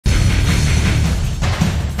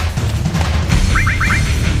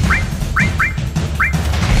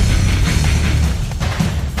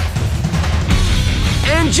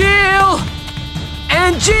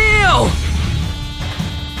Angeal!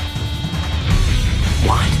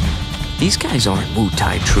 What? These guys aren't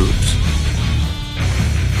Wu-Tai troops.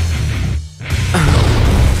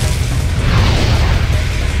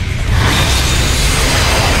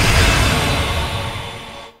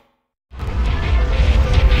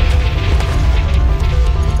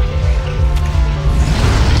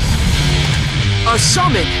 A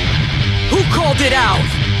summon! Who called it out?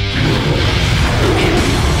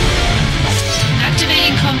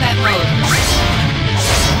 Activating combat mode.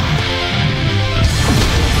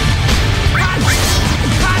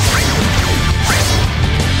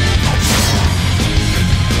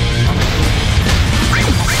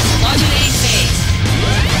 Modulating phase.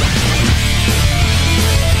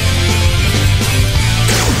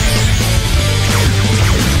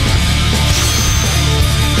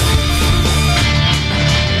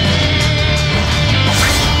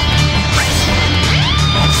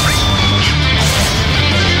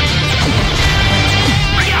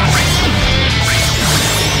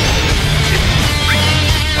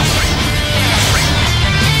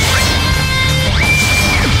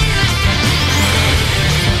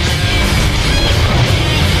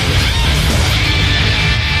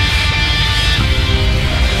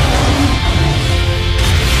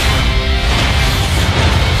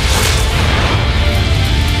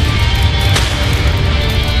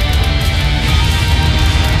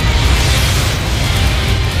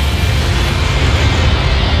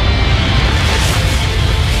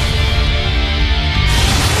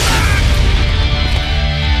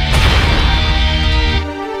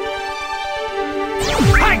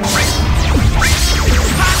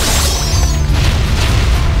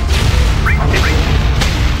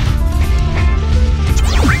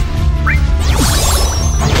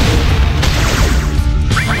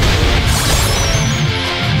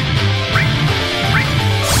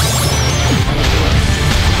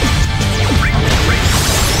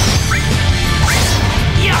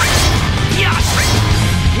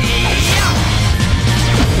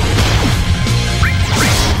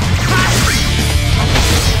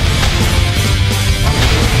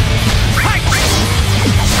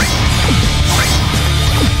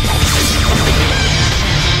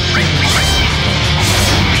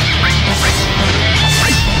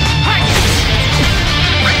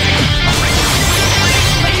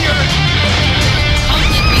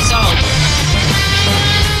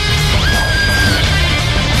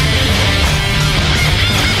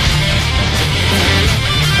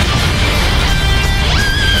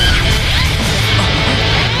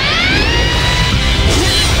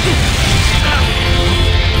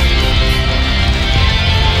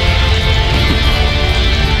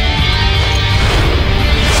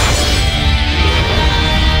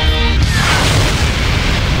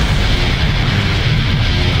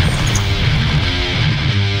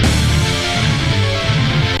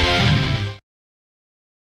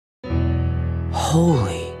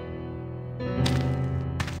 Holy.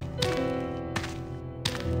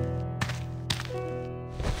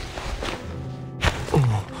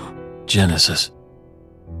 Genesis.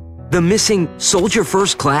 The missing Soldier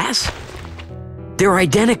First Class? They're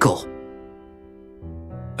identical.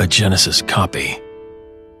 A Genesis copy.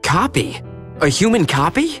 Copy? A human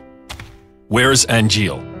copy? Where's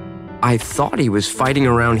Angeal? I thought he was fighting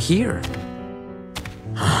around here.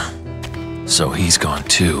 So he's gone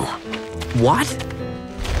too. What?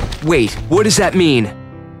 Wait, what does that mean?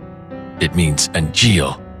 It means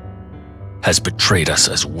Angeal has betrayed us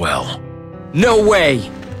as well. No way!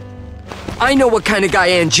 I know what kind of guy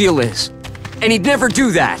Angeal is, and he'd never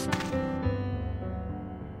do that.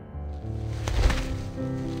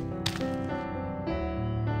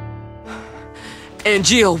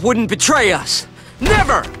 Angeal wouldn't betray us.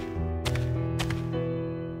 Never!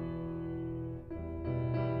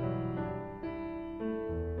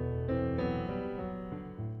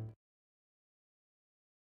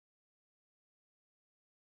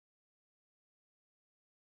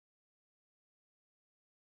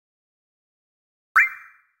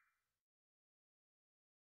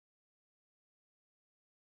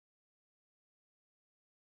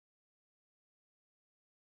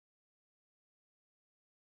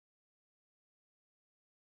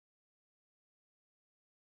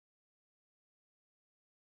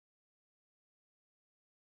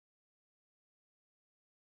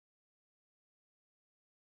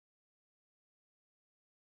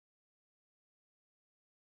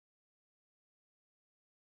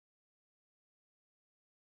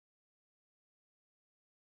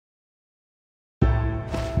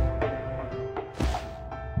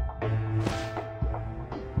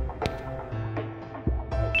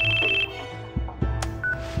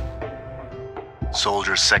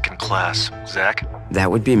 Soldier second class. Zach?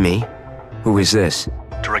 That would be me. Who is this?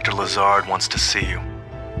 Director Lazard wants to see you.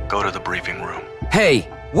 Go to the briefing room. Hey,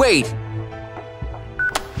 wait!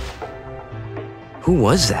 Who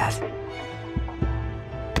was that?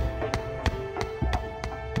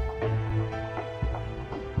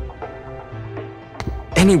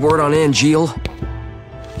 Any word on Angeal?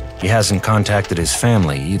 He hasn't contacted his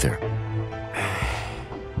family either.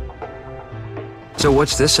 So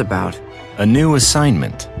what's this about? A new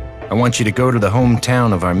assignment. I want you to go to the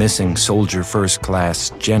hometown of our missing Soldier First Class,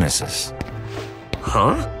 Genesis.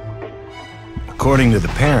 Huh? According to the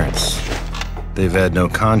parents, they've had no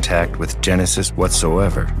contact with Genesis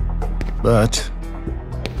whatsoever. But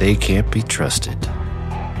they can't be trusted.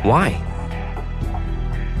 Why?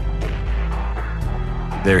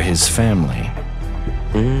 They're his family.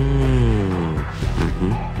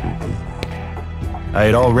 I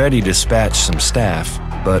had already dispatched some staff,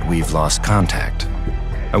 but we've lost contact.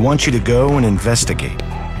 I want you to go and investigate.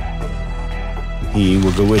 He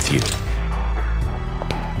will go with you.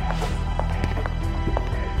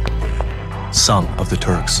 Son of the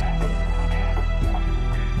Turks.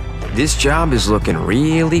 This job is looking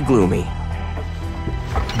really gloomy.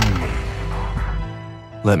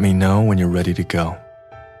 Let me know when you're ready to go.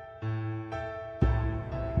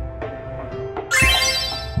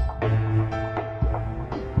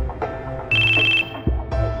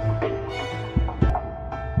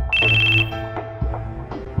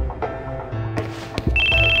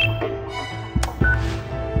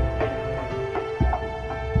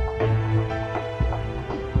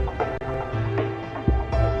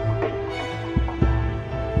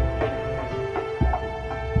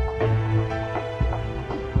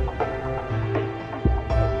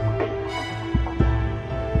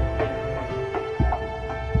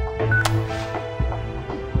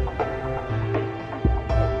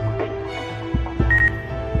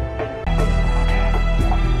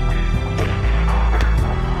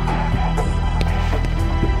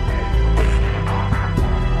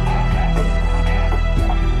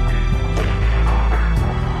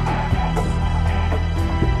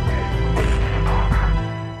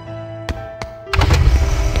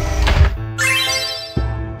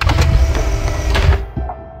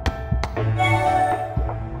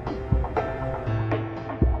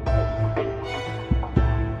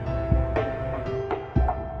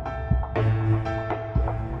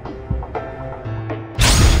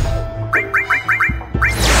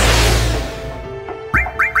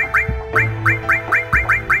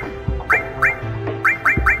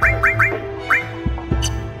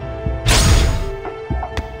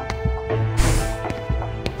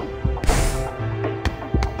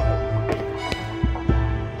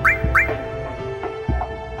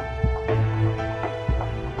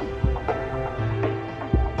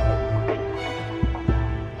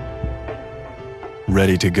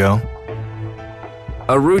 Ready to go?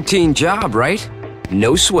 A routine job, right?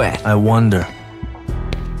 No sweat. I wonder.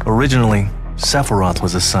 Originally, Sephiroth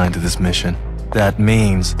was assigned to this mission. That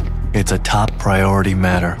means it's a top priority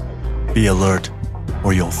matter. Be alert,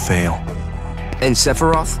 or you'll fail. And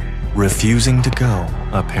Sephiroth? Refusing to go,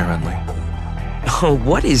 apparently. Oh,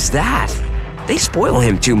 what is that? They spoil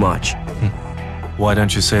him too much. Why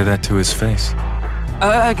don't you say that to his face?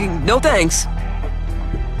 No thanks.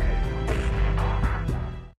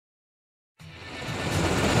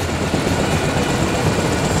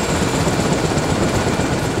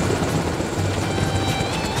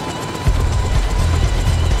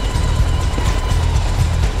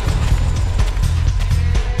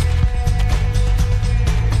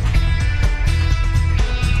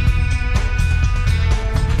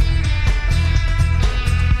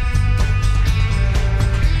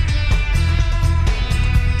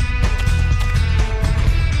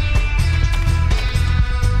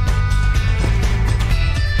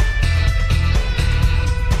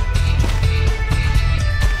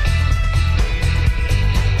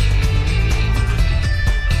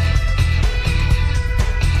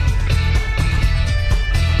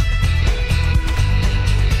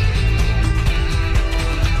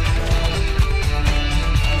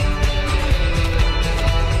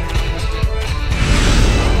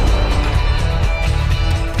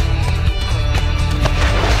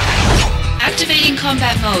 Activating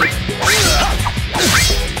combat mode.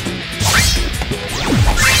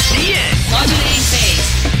 Modulating phase.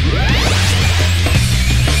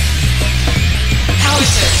 Power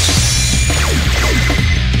surge.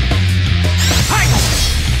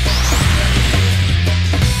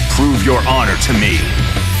 Prove your honor to me.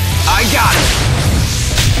 I got it!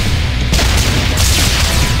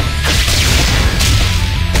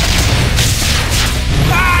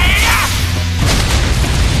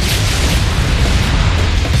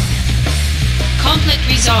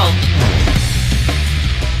 resolved.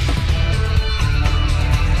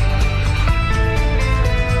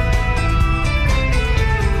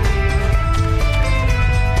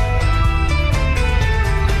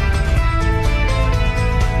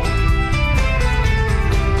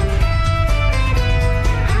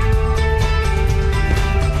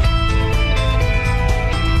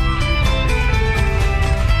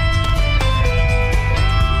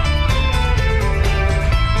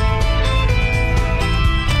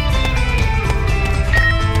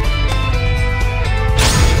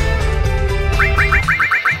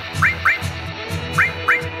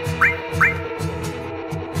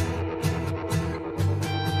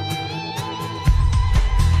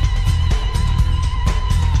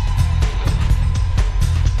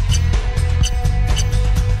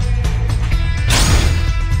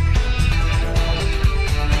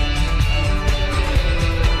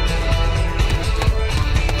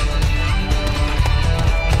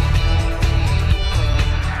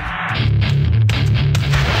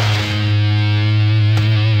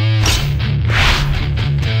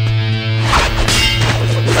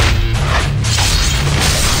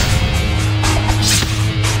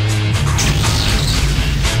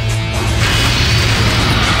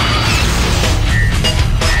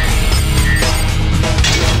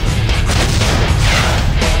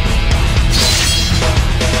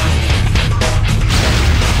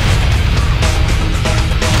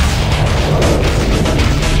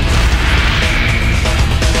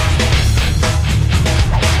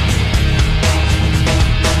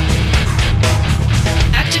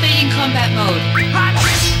 Combat mode.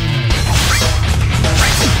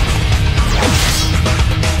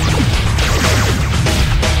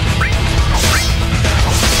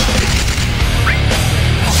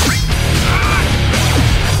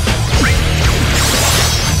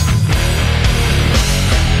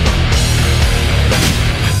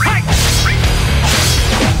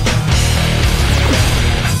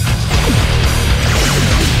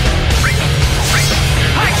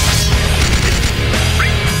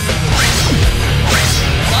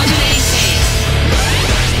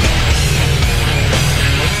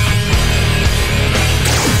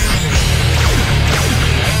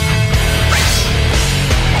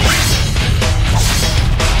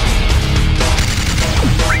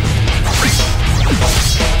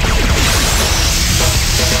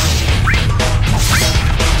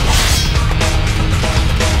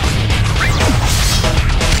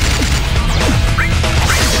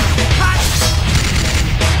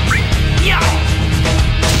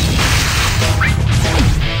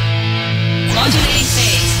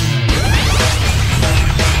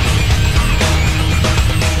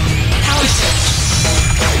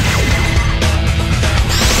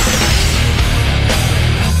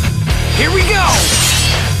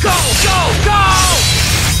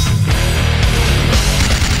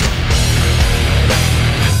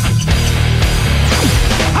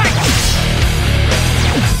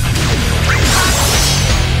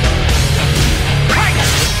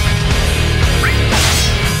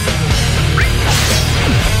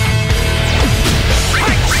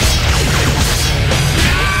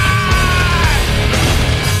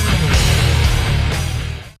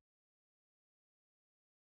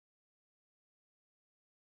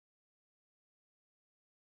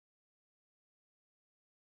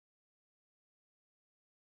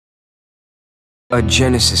 A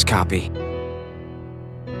Genesis copy.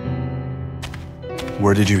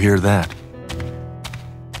 Where did you hear that?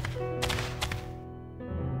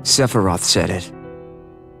 Sephiroth said it.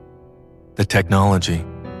 The technology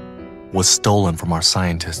was stolen from our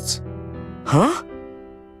scientists. Huh?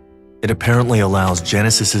 It apparently allows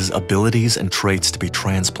Genesis's abilities and traits to be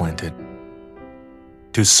transplanted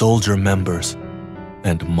to soldier members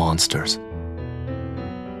and monsters.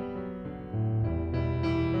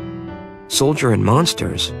 Soldier and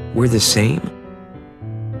monsters, we're the same?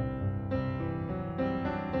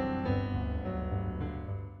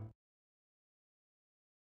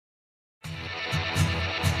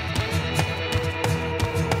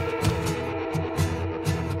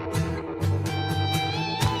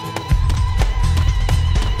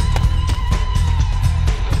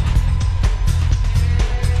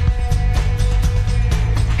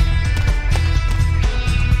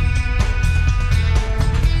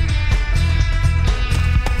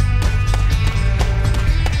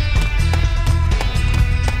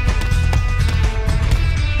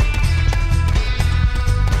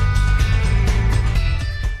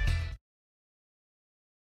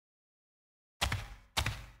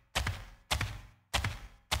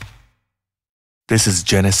 This is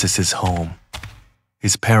Genesis's home.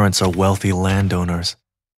 His parents are wealthy landowners.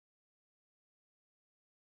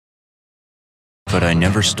 But I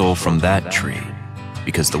never stole from that tree,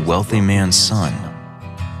 because the wealthy man's son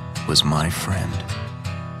was my friend.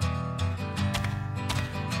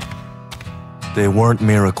 They weren't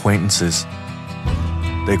mere acquaintances.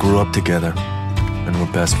 They grew up together and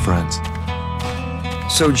were best friends.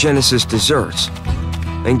 So Genesis deserts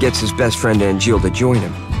and gets his best friend Angeal to join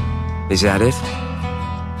him. Is that it?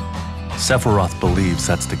 Sephiroth believes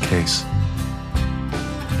that's the case.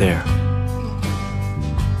 There.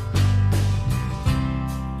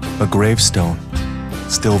 A gravestone,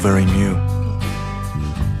 still very new.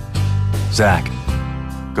 Zack,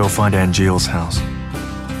 go find Angeal's house.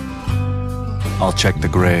 I'll check the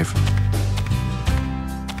grave.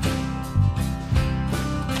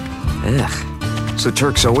 Ugh. So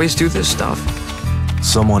Turks always do this stuff?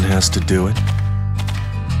 Someone has to do it.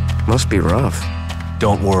 Must be rough.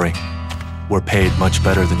 Don't worry. We're paid much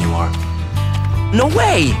better than you are. No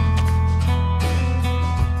way!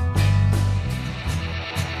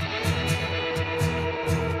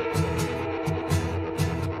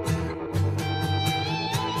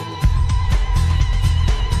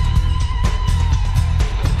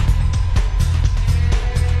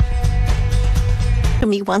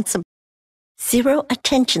 Me wants a zero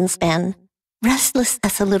attention span, restless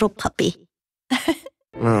as a little puppy.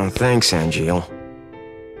 Oh, thanks, Angeal.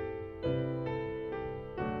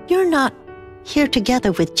 You're not here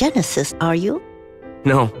together with Genesis, are you?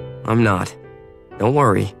 No, I'm not. Don't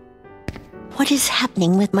worry. What is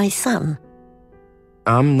happening with my son?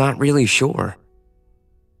 I'm not really sure.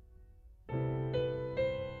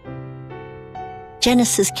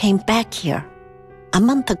 Genesis came back here a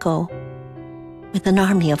month ago with an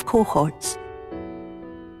army of cohorts.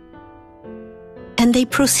 And they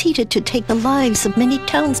proceeded to take the lives of many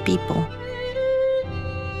townspeople.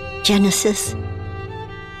 Genesis,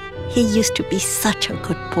 he used to be such a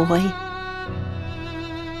good boy.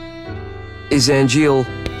 Is Angeal...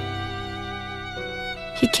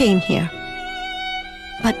 He came here,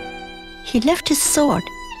 but he left his sword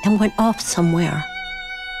and went off somewhere.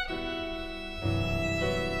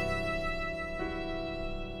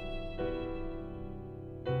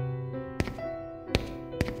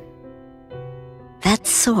 That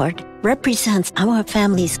sword represents our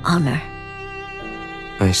family's honor.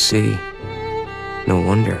 I see. No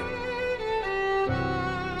wonder.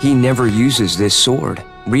 He never uses this sword,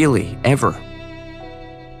 really, ever.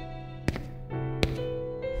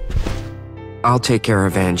 I'll take care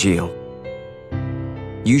of Angeal.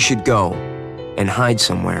 You should go and hide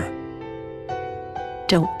somewhere.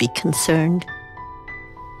 Don't be concerned.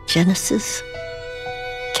 Genesis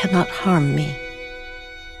cannot harm me.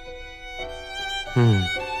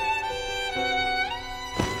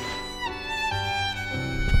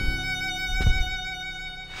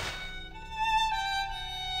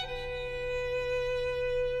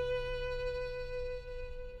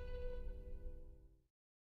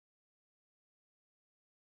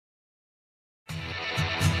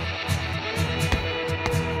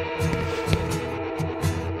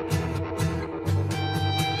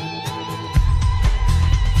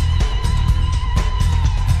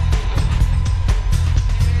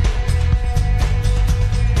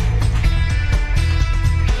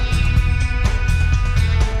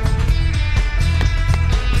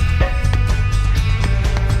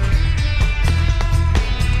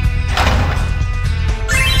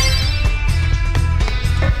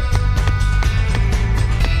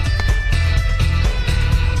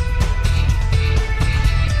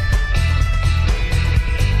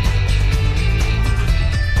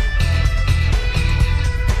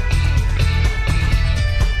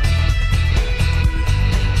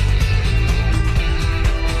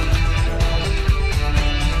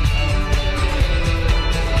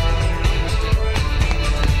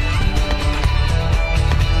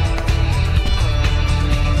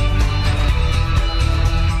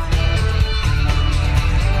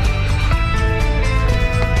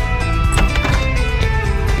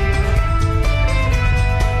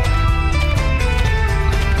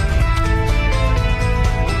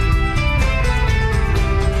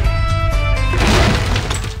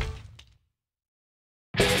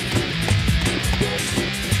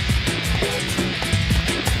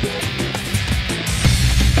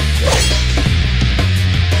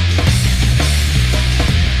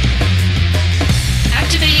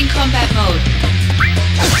 Activating combat mode.